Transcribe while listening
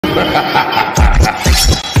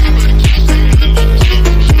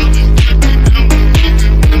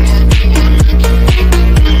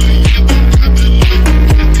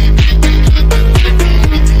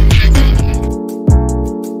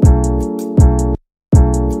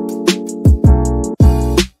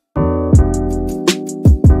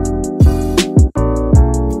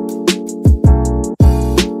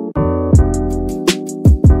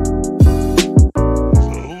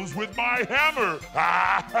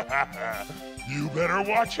You better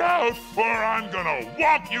watch out, or I'm gonna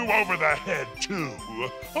whomp you over the head, too.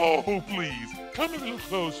 Oh, please, come a little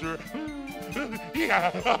closer.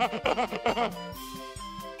 Yeah.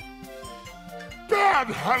 Bad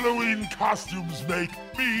Halloween costumes make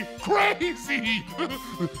me crazy.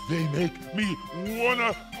 They make me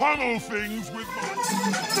wanna pummel things with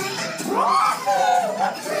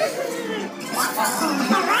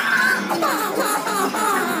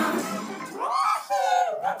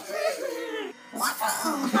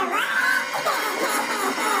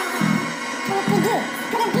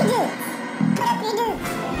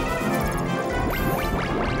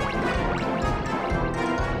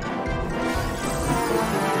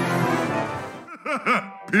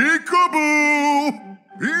Peekaboo!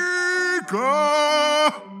 Peekaboo!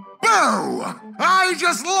 I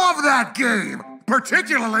just love that game,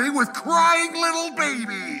 particularly with crying little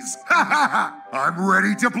babies. I'm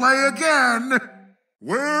ready to play again.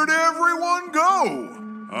 Where'd everyone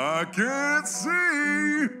go? I can't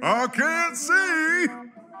see.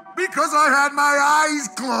 Because I had my eyes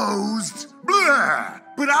closed. Blah!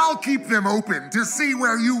 But I'll keep them open to see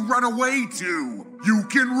where you run away to. You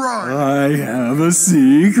can run. I have a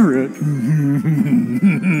secret.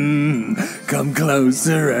 Come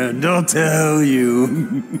closer and I'll tell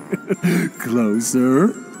you.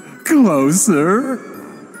 Closer.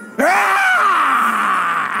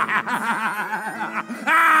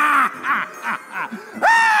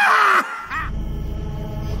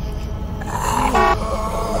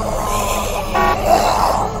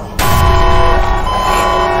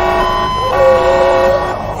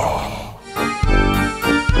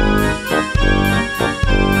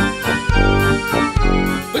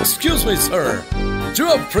 Excuse me, sir. Do you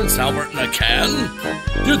have Prince Albert in a can?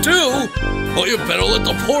 You do? Well, you better let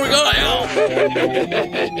the poor guy out.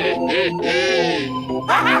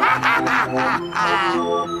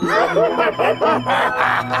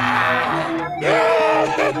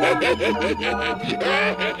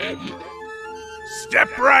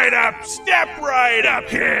 Step right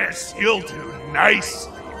up. Yes, you'll do nice,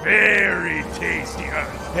 very tasty,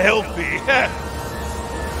 healthy.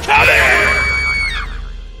 Come here!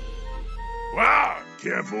 Wow,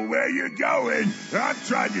 careful where you're going. I'm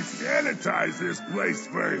trying to sanitize this place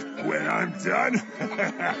first. When I'm done,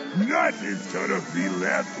 nothing's gonna be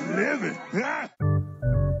left living.